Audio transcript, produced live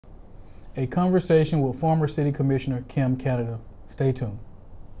a conversation with former City Commissioner Kim Canada. Stay tuned.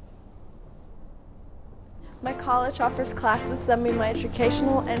 My college offers classes that meet my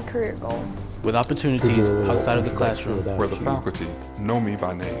educational and career goals. With opportunities outside of the classroom. For the faculty, know me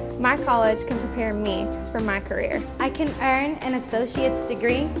by name. My college can prepare me for my career. I can earn an associate's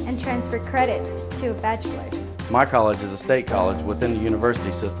degree and transfer credits to a bachelor's. My college is a state college within the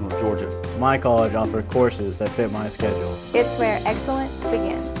university system of Georgia. My college offers courses that fit my schedule. It's where excellence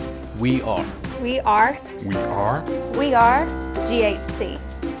begins. We are. We are. We are. We are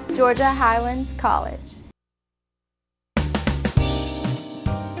GHC, Georgia Highlands College.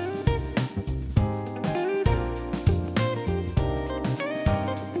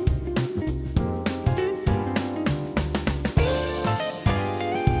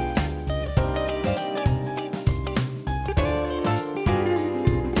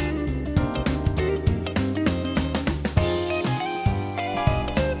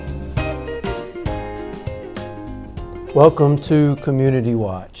 Welcome to Community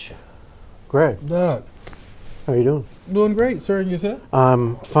Watch. Greg, Doug, how are you doing? doing great, sir, and yourself?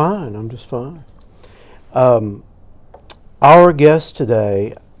 I'm fine. I'm just fine. Our guest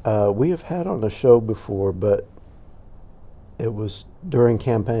today, we have had on the show before, but it was during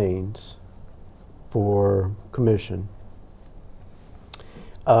campaigns for commission.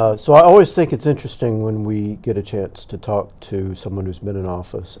 So I always think it's interesting when we get a chance to talk to someone who's been in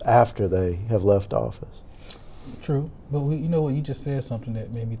office after they have left office. True, but you know what? You just said something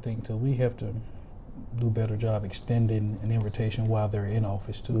that made me think too. We have to do a better job extending an invitation while they're in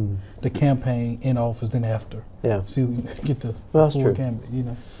office too. The campaign in office, then after. Yeah. See, we get the Well, that's full true. campaign. You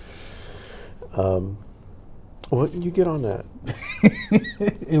know. Well, you get on that.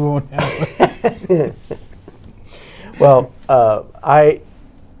 It won't happen. Well, I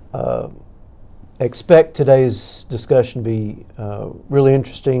expect today's discussion to be really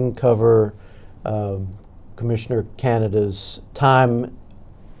interesting, cover Commissioner Canada's time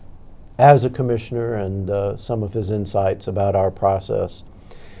as a commissioner and some of his insights about our process.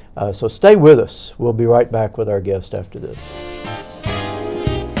 So stay with us. We'll be right back with our guest after this.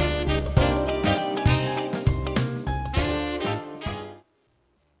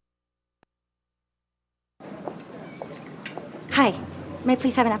 Hi, may I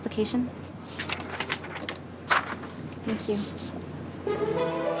please have an application? Thank you.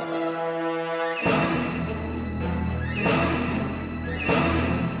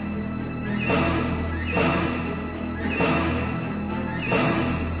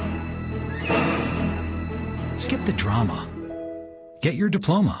 Skip the drama. Get your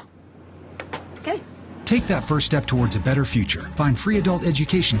diploma. Okay. Take that first step towards a better future. Find free adult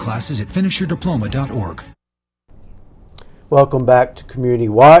education classes at finishyourdiploma.org. Welcome back to Community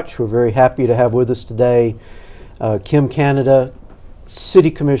Watch. We're very happy to have with us today Kim Canada, City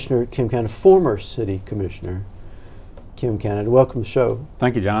Commissioner Kim Canada, former City Commissioner Kim Canada. Welcome to the show.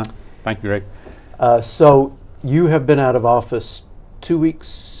 Thank you, John. Thank you, Greg. So you have been out of office 2 weeks?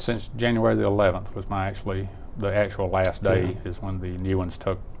 Since January the 11th was the actual last day is when the new ones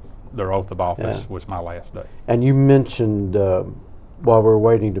took their oath of office was my last day. And you mentioned while we're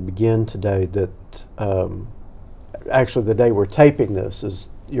waiting to begin today that actually the day we're taping this is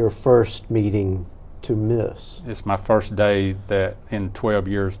your first meeting to miss. It's my first day that in 12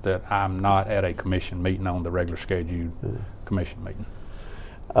 years that I'm not at a commission meeting on the regular scheduled commission meeting.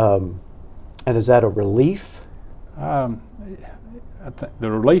 And is that a relief? I think the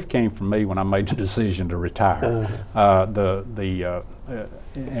relief came from me when I made the decision to retire. And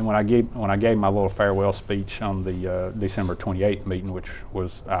when I gave my little farewell speech on the December 28th meeting, which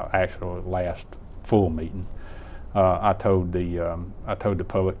was our actual last full meeting, I told the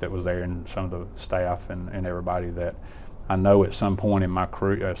public that was there and some of the staff and everybody that I know at some point in my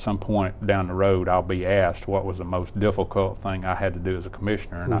career, at some point down the road, I'll be asked what was the most difficult thing I had to do as a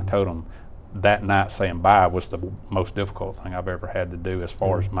commissioner, and I told them that night saying bye was the most difficult thing I've ever had to do as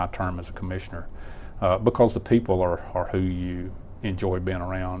far as my term as a commissioner, because the people are who you enjoy being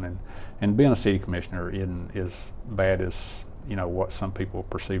around, and being a city commissioner isn't as bad as what some people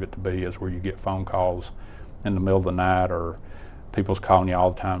perceive it to be, is where you get phone calls in the middle of the night or people's calling you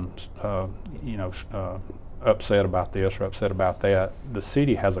all the time, upset about this or upset about that. The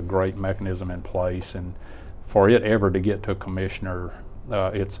city has a great mechanism in place, and for it ever to get to a commissioner,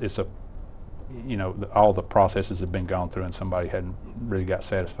 it's a all the processes have been gone through and somebody hadn't really got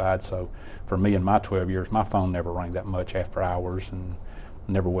satisfied. So for me in my 12 years, my phone never rang that much after hours, and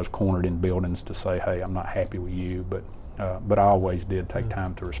never was cornered in buildings to say, hey, I'm not happy with you, but I always did take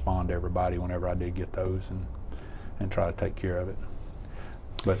time to respond to everybody whenever I did get those and try to take care of it.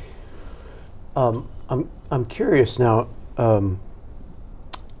 But I'm curious now,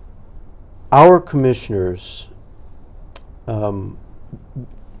 our commissioners, you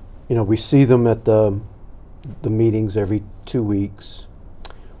know, we see them at the meetings every 2 weeks.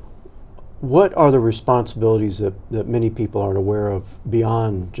 What are the responsibilities that many people aren't aware of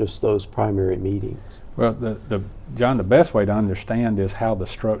beyond just those primary meetings? Well, John, the best way to understand is how the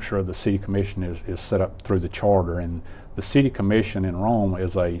structure of the city commission is set up through the charter. And the city commission in Rome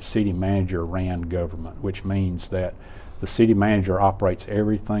is a city manager ran government, which means that the city manager operates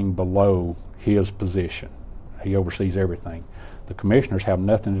everything below his position. He oversees everything. The commissioners have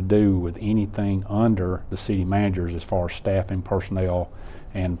nothing to do with anything under the city managers as far as staffing, personnel,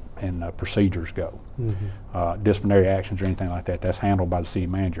 and procedures go. Mm-hmm. Disciplinary actions or anything like that, that's handled by the city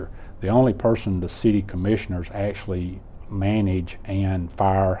manager. The only person the city commissioners actually manage and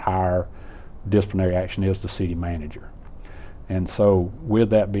hire disciplinary action is the city manager. And so with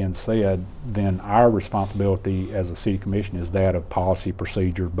that being said, then our responsibility as a city commission is that of policy,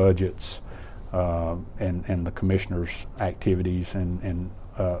 procedure, budgets, and the commissioners' activities and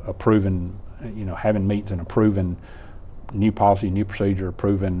approving, you know, having meetings and approving new policy, new procedure,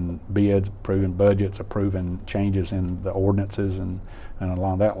 approving bids, approving budgets, approving changes in the ordinances and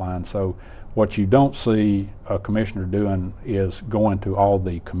along that line. So what you don't see a commissioner doing is going to all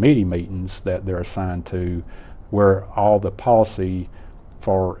the committee meetings that they're assigned to, where all the policy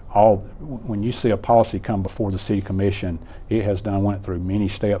for all, when you see a policy come before the city commission, it has went through many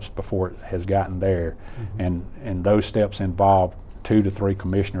steps before it has gotten there. Mm-hmm. And those steps involve 2 to 3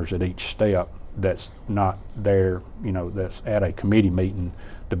 commissioners at each step that's not there, you know, that's at a committee meeting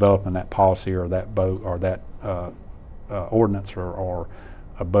developing that policy or that vote or that ordinance or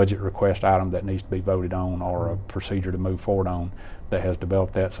a budget request item that needs to be voted on or a procedure to move forward on that has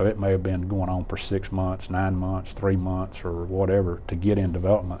developed that. So it may have been going on for 6 months, 9 months, 3 months or whatever to get in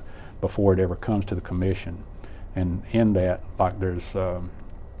development before it ever comes to the commission. And in that, like there's, I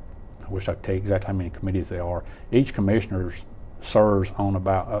wish I could tell you exactly how many committees there are. Each commissioner serves on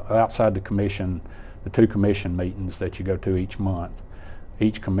about, outside the commission, the 2 commission meetings that you go to each month,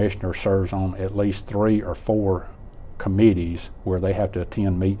 each commissioner serves on at least 3 or 4 committees where they have to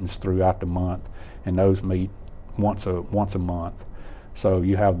attend meetings throughout the month, and those meet once a month. So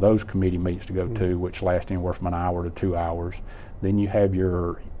you have those committee meetings to go to, which last anywhere from an hour to 2 hours. Then you have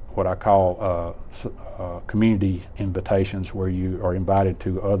your, what I call community invitations, where you are invited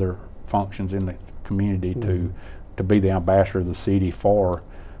to other functions in the community to be the ambassador of the city for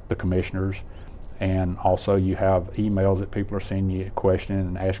the commissioners. And also you have emails that people are sending you questioning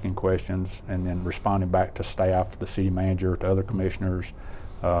and asking questions and then responding back to staff, the city manager, to other commissioners,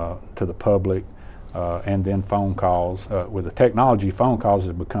 to the public, and then phone calls. With the technology, phone calls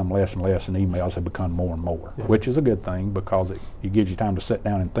have become less and less and emails have become more and more, which is a good thing because it gives you time to sit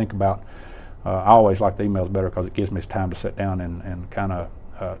down and think about. I always like the emails better because it gives me time to sit down and kind of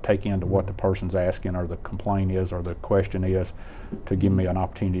take into what the person's asking or the complaint is or the question is, to give me an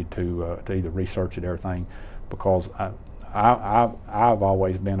opportunity to either research it or everything, because I've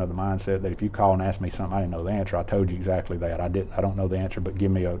always been of the mindset that if you call and ask me something I didn't know the answer, I told you exactly that. I don't know the answer, but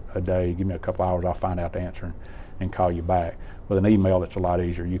give me a day, give me a couple hours, I'll find out the answer and call you back. With an email, it's a lot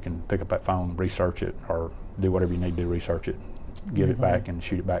easier. You can pick up that phone, research it, or do whatever you need to do, research it, get it back and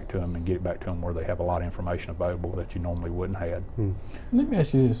shoot it back to them and get it back to them where they have a lot of information available that you normally wouldn't have. Let me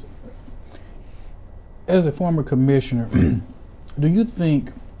ask you this. As a former commissioner, do you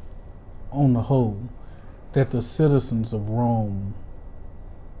think, on the whole, that the citizens of Rome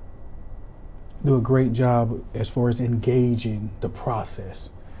do a great job as far as engaging the process?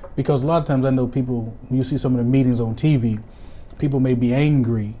 Because a lot of times I know people, when you see some of the meetings on TV, people may be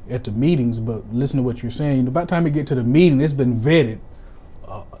angry at the meetings, but listen to what you're saying. By the time you get to the meeting, it's been vetted.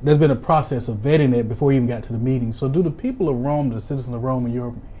 There's been a process of vetting it before you even got to the meeting. So do the people of Rome, the citizens of Rome in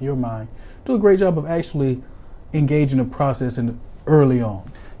your mind, do a great job of actually engaging the process early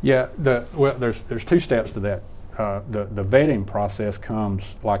on? Yeah, well, there's 2 steps to that. The vetting process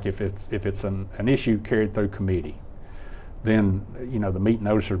comes like if it's an issue carried through committee, then you know the meeting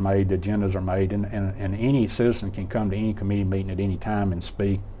notices are made, the agendas are made, and any citizen can come to any committee meeting at any time and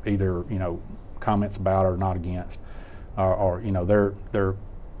speak either comments about or not against, or their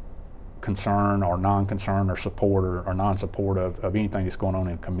concern or non-concern or support or non-support of anything that's going on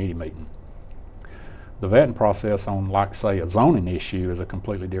in a committee meeting. The vetting process on, like, say, a zoning issue is a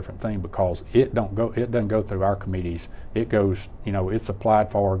completely different thing because it doesn't go through our committees. It goes, it's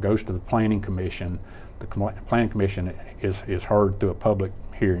applied for, goes to the planning commission. The planning commission is heard through a public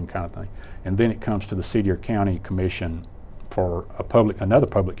hearing kind of thing, and then it comes to the city or county commission for another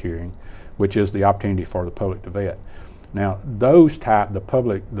public hearing, which is the opportunity for the public to vet. Now, the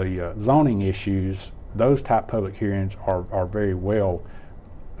zoning issues, those type public hearings are very well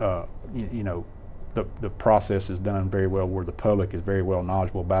you know, the process is done very well where the public is very well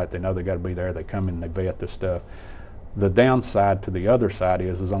knowledgeable about it. They know they got to be there. They come in and they vet this stuff. The downside to the other side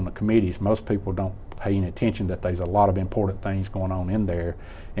is on the committees, most people don't pay any attention that there's a lot of important things going on in there.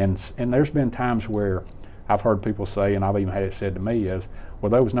 And there's been times where I've heard people say, and I've even had it said to me, is, well,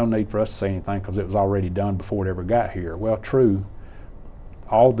 there was no need for us to say anything because it was already done before it ever got here. Well, true.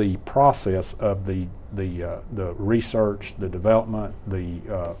 All the process of the research, the development, you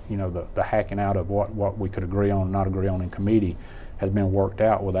know, the hacking out of what we could agree on and not agree on in committee has been worked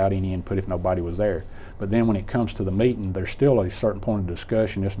out without any input if nobody was there. But then when it comes to the meeting, there's still a certain point of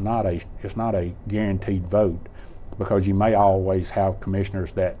discussion. It's not a guaranteed vote, because you may always have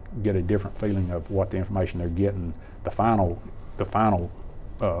commissioners that get a different feeling of what the information they're getting, the final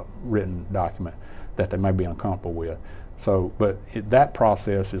written document, that they may be uncomfortable with. So, but that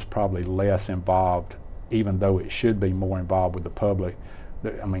process is probably less involved, even though it should be more involved with the public.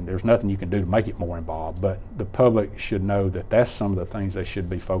 I mean, there's nothing you can do to make it more involved, but the public should know that that's some of the things they should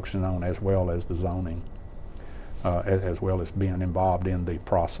be focusing on, as well as the zoning, as well as being involved in the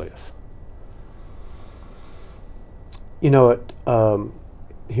process. You know,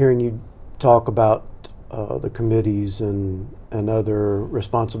 hearing you talk about the committees and other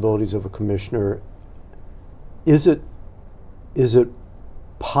responsibilities of a commissioner, is it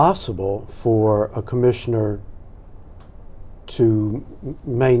possible for a commissioner to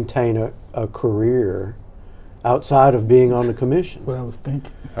maintain a career outside of being on the commission? What I was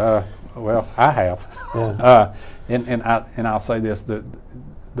thinking. Well, I have. Yeah. And I'll say this: the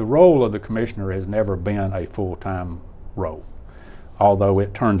role of the commissioner has never been a full-time role, although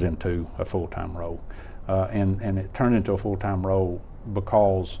it turns into a full-time role, and it turned into a full-time role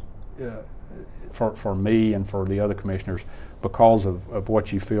because for me and for the other commissioners, because of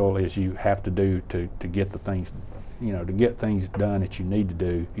what you feel is you have to do to get the things, you know, to get things done that you need to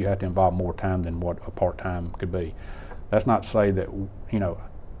do. You have to involve more time than what a part-time could be. That's not to say that, you know,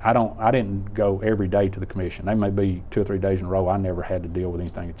 I didn't go every day to the commission. They may be 2 or 3 days in a row. I never had to deal with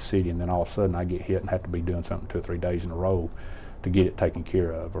anything at the city, and then all of a sudden I get hit and have to be doing something 2 or 3 days in a row to get it taken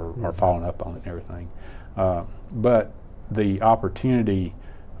care of, or following up on it and everything. But the opportunity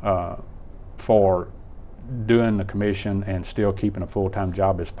for doing the commission and still keeping a full-time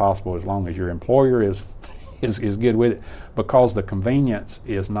job is possible, as long as your employer is good with it, because the convenience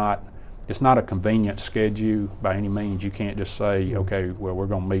is not. It's not a convenient schedule by any means. You can't just say, okay, well, we're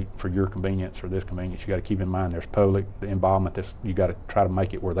going to meet for your convenience or this convenience. You got to keep in mind there's public involvement. You got to try to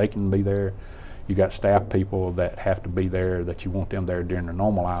make it where they can be there. You got staff people that have to be there, that you want them there during their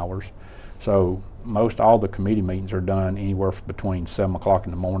normal hours. So all the committee meetings are done anywhere between 7 o'clock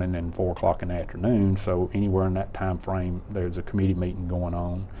in the morning and 4 o'clock in the afternoon. So anywhere in that time frame, there's a committee meeting going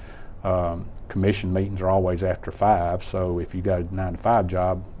on. Commission meetings are always after 5, so if you got a 9-to-5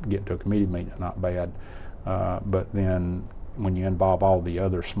 job, getting to a committee meeting is not bad. But then when you involve all the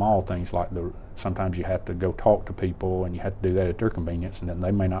other small things, like sometimes you have to go talk to people, and you have to do that at their convenience, and then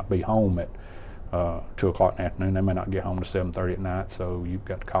they may not be home at 2 o'clock in the afternoon. They may not get home to 7:30 at night, so you've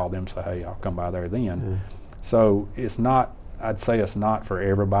got to call them and say, hey, I'll come by there then. So it's not, I'd say it's not for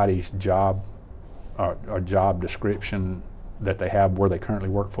everybody's job or job description that they have where they currently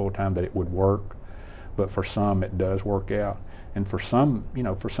work full-time that it would work, but for some it does work out. And for some, you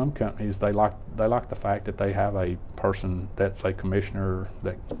know, for some companies, they like the fact that they have a person that's a commissioner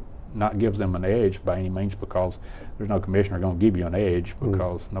that not gives them an edge by any means, because there's no commissioner going to give you an edge,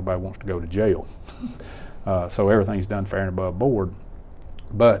 because nobody wants to go to jail. So everything's done fair and above board.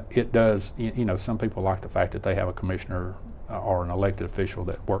 But it does, you know, some people like the fact that they have a commissioner or an elected official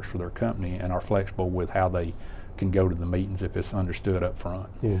that works for their company and are flexible with how they can go to the meetings if it's understood up front.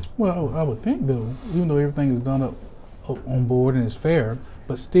 Yeah. Well, I would think, though, even though everything is done up on board and is fair,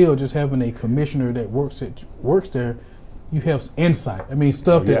 but still just having a commissioner that works there, you have insight. I mean,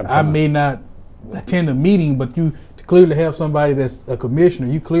 stuff that I may not attend a meeting, but you clearly have somebody that's a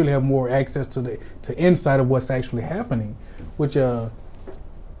commissioner. You clearly have more access to insight of what's actually happening, which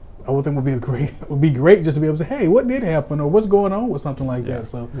I would think would be great just to be able to say, hey, what did happen, or what's going on with something like that.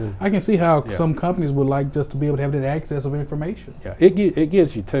 So I can see how some companies would like just to be able to have that access of information. Yeah, it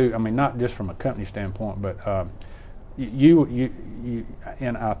gives you too. I mean, not just from a company standpoint, but you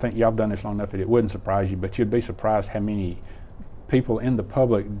and I think y'all have done this long enough that it wouldn't surprise you, but you'd be surprised how many people in the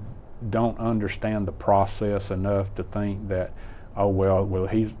public don't understand the process enough to think that, oh well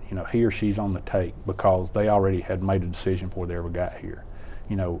he or she's on the take, because they already had made a decision before they ever got here.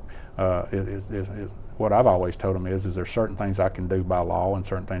 You know, what I've always told them is there's certain things I can do by law and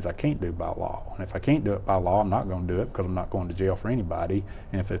certain things I can't do by law. And if I can't do it by law, I'm not going to do it, because I'm not going to jail for anybody.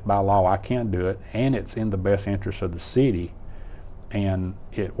 And if it's by law I can do it, and it's in the best interest of the city, and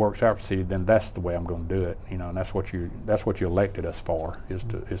it works out for the city, then that's the way I'm going to do it. You know, and that's what you elected us for, is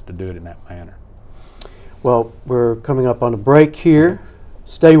to do it in that manner. Well, we're coming up on a break here.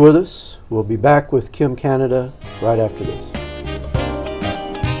 Stay with us. We'll be back with Kim Canada right after this.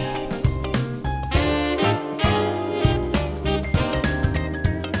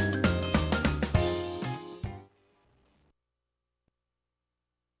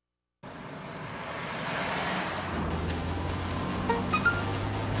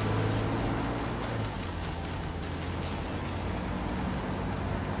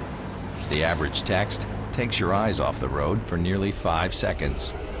 The average text takes your eyes off the road for nearly 5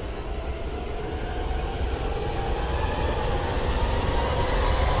 seconds.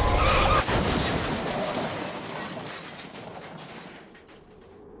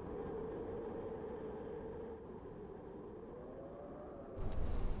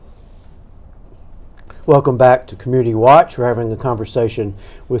 Welcome back to Community Watch. We're having a conversation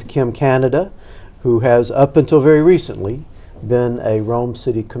with Kim Canada, who has up until very recently been a Rome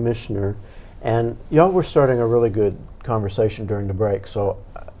City Commissioner. And y'all were starting a really good conversation during the break. So,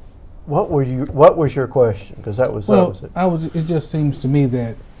 what was your question? Because that was it. It just seems to me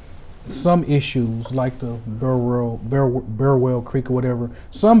that some issues, like the Burwell Creek or whatever,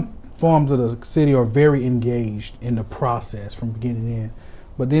 some forms of the city are very engaged in the process from beginning to end.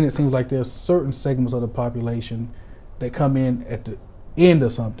 But then it seems like there's certain segments of the population that come in at the end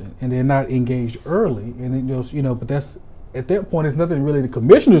of something and they're not engaged early, and it just, but that's, at that point, it's nothing really the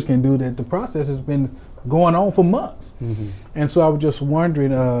commissioners can do. That the process has been going on for months. Mm-hmm. And so I was just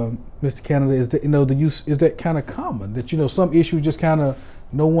wondering, Mr. Canada, is that, is that kind of common, that some issues just kind of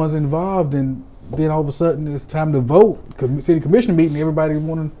no one's involved, and then all of a sudden it's time to vote, city commission meeting, everybody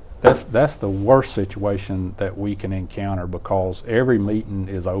wanting. That's the worst situation that we can encounter, because every meeting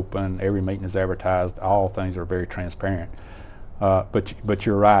is open, every meeting is advertised, all things are very transparent. But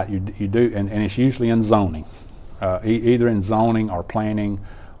you're right, you do, and it's usually in zoning. Either in zoning or planning,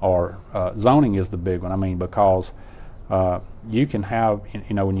 or zoning is the big one. I mean, because you can have,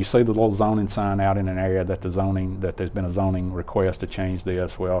 when you see the little zoning sign out in an area that there's been a zoning request to change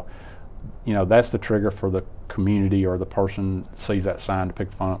this, well, that's the trigger for the community, or the person sees that sign to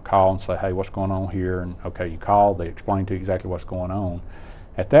pick the phone up, call and say, hey, what's going on here? And okay, you call, they explain to you exactly what's going on.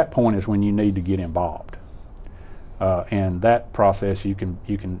 At that point is when you need to get involved. And that process, you can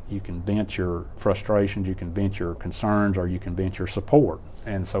vent your frustrations, you can vent your concerns, or you can vent your support.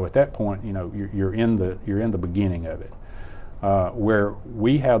 And so at that point, you're in the beginning of it. Where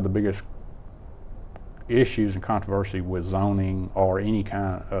we have the biggest issues and controversy with zoning or any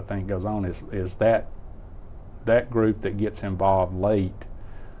kind of thing goes on is that group that gets involved late,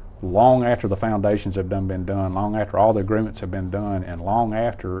 long after the foundations have been done, long after all the agreements have been done, and long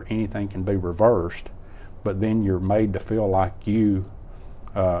after anything can be reversed. But then you're made to feel like you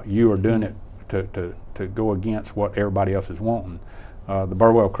are doing it to go against what everybody else is wanting. The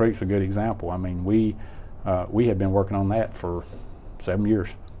Burwell Creek's a good example. I mean, we had been working on that for 7 years,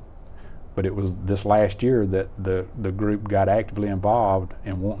 but it was this last year that the group got actively involved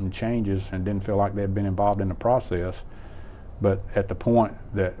in wanting changes and didn't feel like they'd been involved in the process. But at the point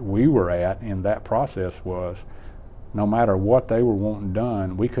that we were at in that process was, no matter what they were wanting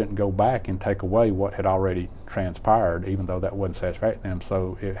done, we couldn't go back and take away what had already transpired, even though that wasn't satisfactory to them.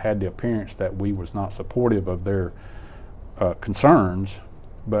 So it had the appearance that we was not supportive of their concerns,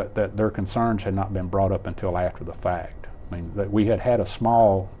 but that their concerns had not been brought up until after the fact. I mean, that we had a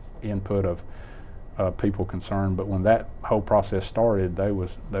small input of people concerned, but when that whole process started, there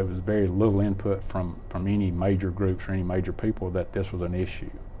was very little input from any major groups or any major people that this was an issue.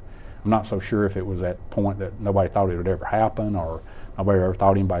 I'm not so sure if it was at the point that nobody thought it would ever happen, or nobody ever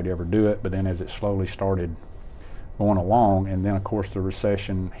thought anybody would ever do it, but then as it slowly started going along, and then of course the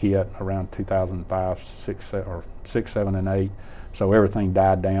recession hit around 2005, 6, 7, and 8, so everything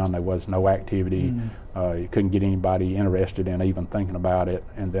died down. There was no activity. You couldn't get anybody interested in even thinking about it,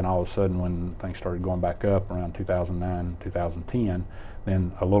 and then all of a sudden when things started going back up around 2009, 2010,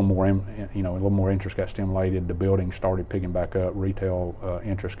 then a little more interest got stimulated. The building started picking back up. Retail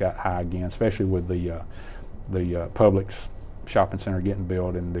interest got high again, especially with the Publix shopping center getting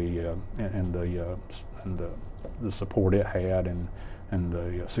built, and the support it had, and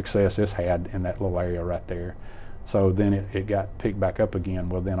the success it's had in that little area right there. So then it got picked back up again.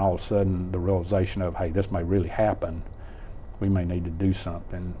 Well, then all of a sudden the realization of, hey, this may really happen. We may need to do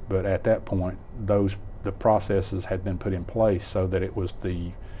something. But at that point, the processes had been put in place so that it was and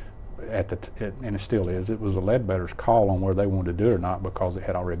it still is, it was the Ledbetter's call on whether they wanted to do it or not, because it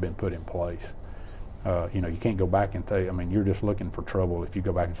had already been put in place. You can't go back and tell, you're just looking for trouble if you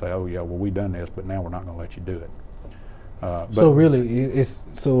go back and say, oh yeah, well we done this, but now we're not going to let you do it. So really,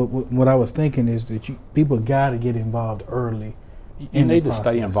 what I was thinking is that people got to get involved early. You need to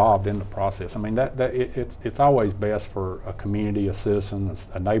stay involved in the process. I mean, it's always best for a community, a citizen,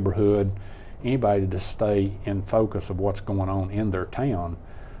 a neighborhood, anybody to stay in focus of what's going on in their town,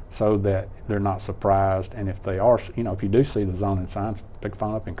 so that they're not surprised. And if they are, if you do see the zoning signs, pick the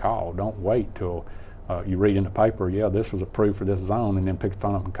phone up and call. Don't wait till you read in the paper, yeah, this was approved for this zone, and then pick the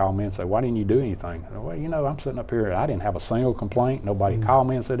phone up and call me and say, why didn't you do anything? Well, I'm sitting up here, I didn't have a single complaint. Nobody called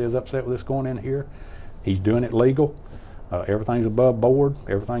me and said they was upset with this going in here. He's doing it legal. Everything's above board.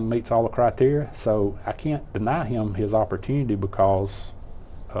 Everything meets all the criteria. So I can't deny him his opportunity because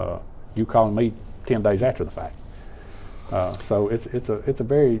you calling me 10 days after the fact. So it's a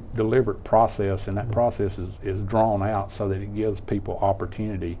very deliberate process, and that process is drawn out so that it gives people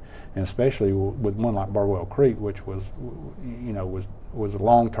opportunity, and especially with one like Barwell Creek, which was a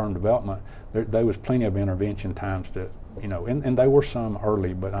long-term development. There was plenty of intervention times that and there were some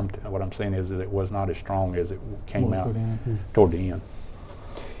early, but what I'm saying is that it was not as strong as it came out toward the end.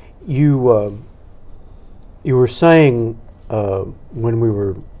 You were saying when we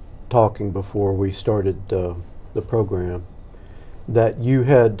were talking before we started the program that you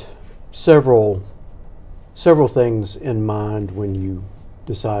had several things in mind when you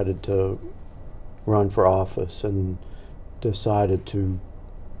decided to run for office and decided to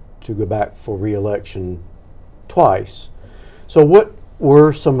go back for re-election twice. So what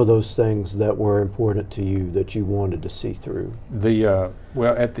were some of those things that were important to you that you wanted to see through?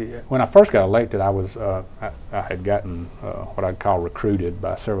 When I first got elected, I had gotten what I'd call recruited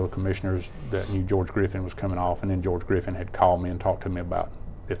by several commissioners that knew George Griffin was coming off, and then George Griffin had called me and talked to me about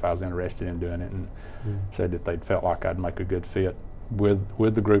if I was interested in doing it, and said that they'd felt like I'd make a good fit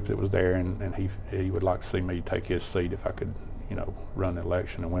with the group that was there, and he would like to see me take his seat if I could, run the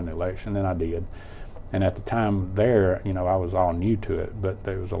election and win the election, and I did. And at the time there, I was all new to it, but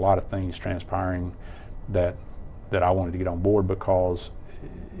there was a lot of things transpiring that I wanted to get on board, because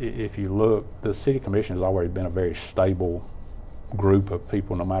if you look, the city commission has always been a very stable group of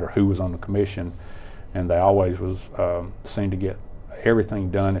people, no matter who was on the commission, and they always seemed to get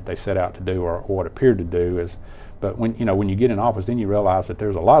everything done that they set out to do, or what appeared to do. But when you get in office, then you realize that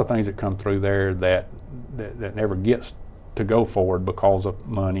there's a lot of things that come through there that never gets to go forward because of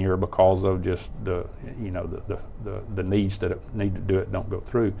money, or because of just the needs that need to do it don't go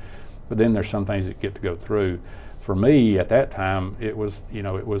through. But then there's some things that get to go through. For me at that time, it was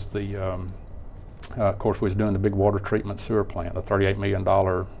the of course we was doing the big water treatment sewer plant, the $38 million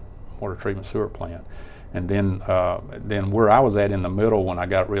water treatment sewer plant, and then where I was at in the middle when I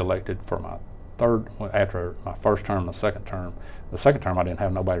got reelected for after my first term, the second term I didn't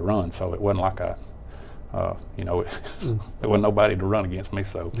have nobody run, so it wasn't like there wasn't nobody to run against me,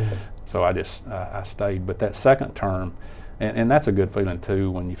 so I stayed. But that second term, and that's a good feeling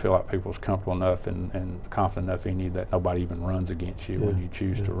too, when you feel like people's comfortable enough and confident enough in you that nobody even runs against you when you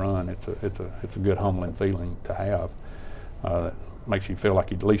choose to run. It's a good humbling feeling to have. That makes you feel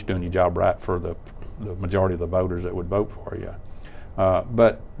like you're at least doing your job right for the majority of the voters that would vote for you.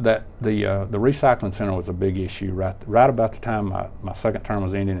 But the recycling center was a big issue right about the time my second term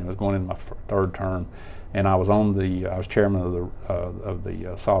was ending. It was going into my third term, and I was chairman of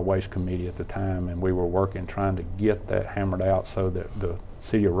the solid waste committee at the time, and we were trying to get that hammered out so that the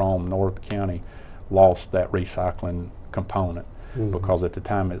city of Rome, North County, lost that recycling component, because at the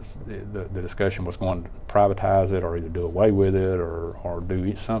time the discussion was going to privatize it or either do away with it or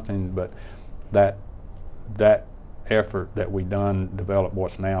do something, but that effort that we developed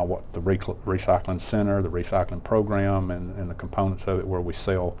what's the recycling center, the recycling program, and the components of it where we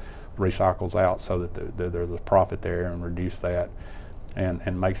sell recycles out so that there's a profit there, and reduce that,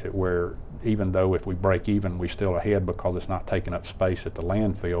 and makes it where even though if we break even, we're still ahead because it's not taking up space at the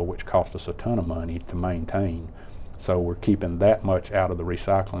landfill, which costs us a ton of money to maintain. So we're keeping that much out of the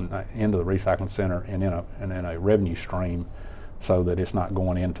recycling, into the recycling center, and in a revenue stream, so that it's not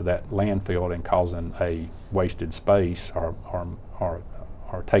going into that landfill and causing a wasted space or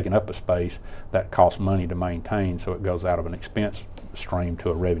taking up a space that costs money to maintain. So it goes out of an expense stream to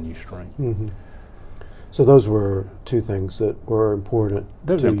a revenue stream. So those were two things that were important.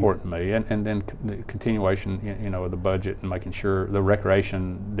 Those are important to me, and then the continuation, of the budget and making sure the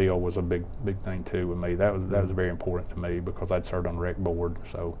recreation deal was a big thing too with me. That was very important to me because I'd served on the rec board,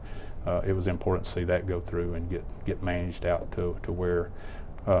 so it was important to see that go through and get managed out to where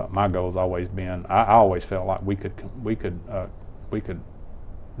my goal's always been. I always felt like we could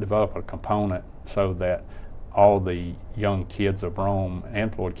develop a component so that all the young kids of Rome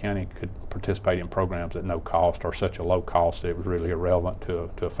and Floyd County could participate in programs at no cost, or such a low cost that it was really irrelevant to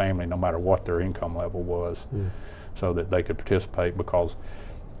a family, no matter what their income level was. so that they could participate, because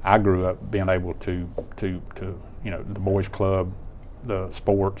I grew up being able to you know, the boys club, the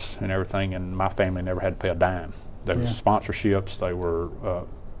sports and everything, and my family never had to pay a dime. There were sponsorships, there were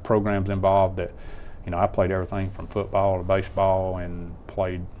programs involved that, you know, I played everything from football to baseball and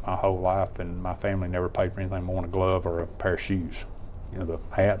played my whole life, and my family never paid for anything more than a glove or a pair of shoes. You know, the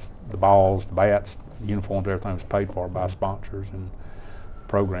hats, the balls, the bats, uniforms, everything was paid for by sponsors and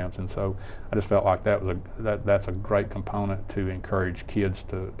programs. And so I just felt like that's a great component to encourage kids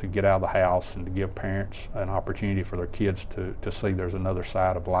to get out of the house and to give parents an opportunity for their kids to see there's another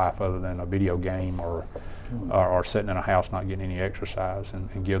side of life other than a video game or sitting in a house not getting any exercise,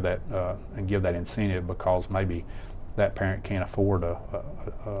 and give that incentive, because maybe that parent can't afford a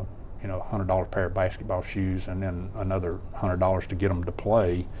you know, $100 pair of basketball shoes and then another $100 to get them to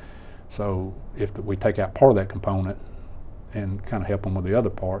play. So if we take out part of that component and kind of help them with the other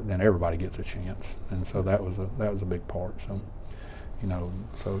part, then everybody gets a chance. And so that was a big part. So, you know,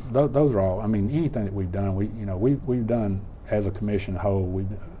 so those are all. I mean, anything that we've done, we've done as a commission whole.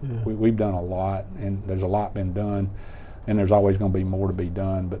 We've done a lot, and there's a lot been done, and there's always going to be more to be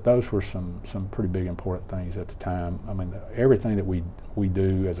done. But those were some pretty big important things at the time. I mean, everything that we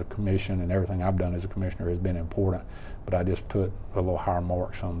do as a commission and everything I've done as a commissioner has been important. But I just put a little higher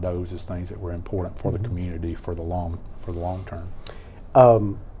marks on those as things that were important for the community for the long term.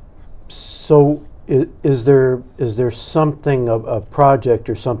 So is there something, a project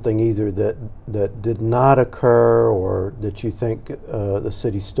or something either that did not occur, or that you think the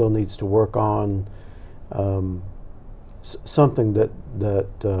city still needs to work on, something that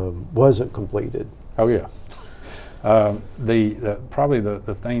wasn't completed? Oh yeah. Probably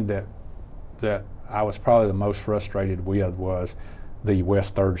the thing that I was probably the most frustrated with was the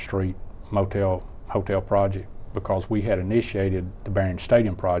West 3rd Street hotel project, because we had initiated the Barron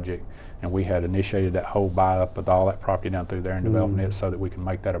Stadium project, and we had initiated that whole buy-up with all that property down through there and developing it so that we can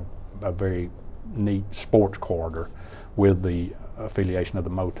make that a very neat sports corridor with the affiliation of the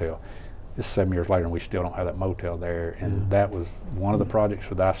motel. It's 7 years later and we still don't have that motel there, and that was one of the projects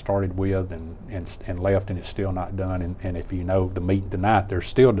that I started with and left, and it's still not done. And if you know the meeting tonight, they're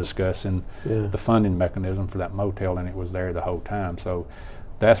still discussing the funding mechanism for that motel, and it was there the whole time. So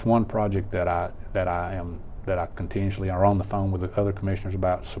that's one project that I continuously are on the phone with the other commissioners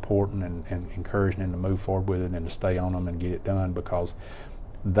about supporting and encouraging them to move forward with it and to stay on them and get it done, because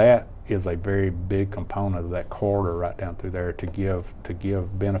that is a very big component of that corridor right down through there to give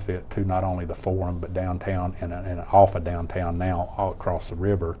benefit to not only the Forum but downtown and off of downtown now all across the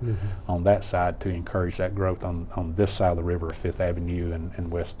river on that side, to encourage that growth on this side of the river of 5th Avenue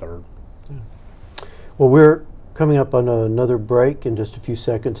and West 3rd. Well, we're coming up on another break in just a few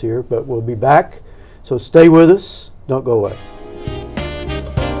seconds here, but we'll be back. So stay with us, don't go away.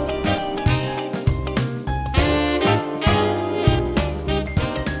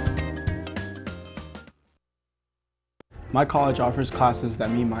 My college offers classes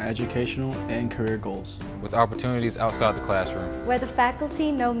that meet my educational and career goals, with opportunities outside the classroom, where the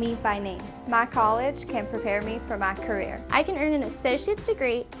faculty know me by name. My college can prepare me for my career. I can earn an associate's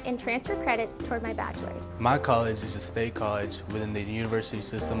degree and transfer credits toward my bachelor's. My college is a state college within the University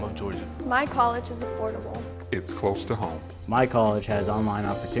System of Georgia. My college is affordable. It's close to home. My college has online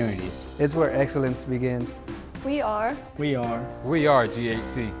opportunities. It's where excellence begins. We are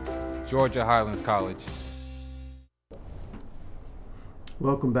GHC, Georgia Highlands College.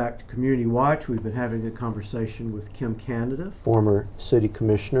 Welcome back to Community Watch. We've been having a conversation with Kim Canada, former city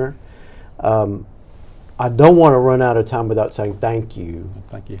commissioner. I don't want to run out of time without saying thank you.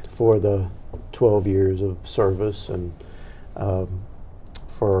 Thank you for the 12 years of service, and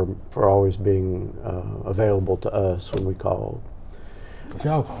for always being available to us when we called.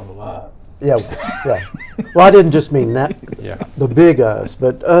 Y'all called a lot. Yeah, yeah. Well, I didn't just mean that. Yeah. The big us,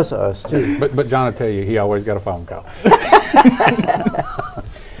 but us too. But John will tell you, he always got a phone call.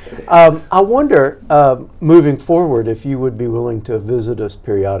 I wonder, moving forward, if you would be willing to visit us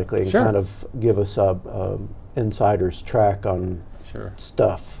periodically and kind of give us a insider's track on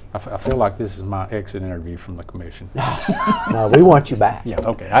stuff. I feel like this is my exit interview from the commission. No, we want you back. Yeah,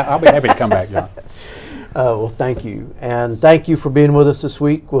 okay. I'll be happy to come back, John. Well, thank you. And thank you for being with us this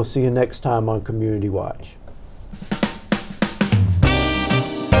week. We'll see you next time on Community Watch.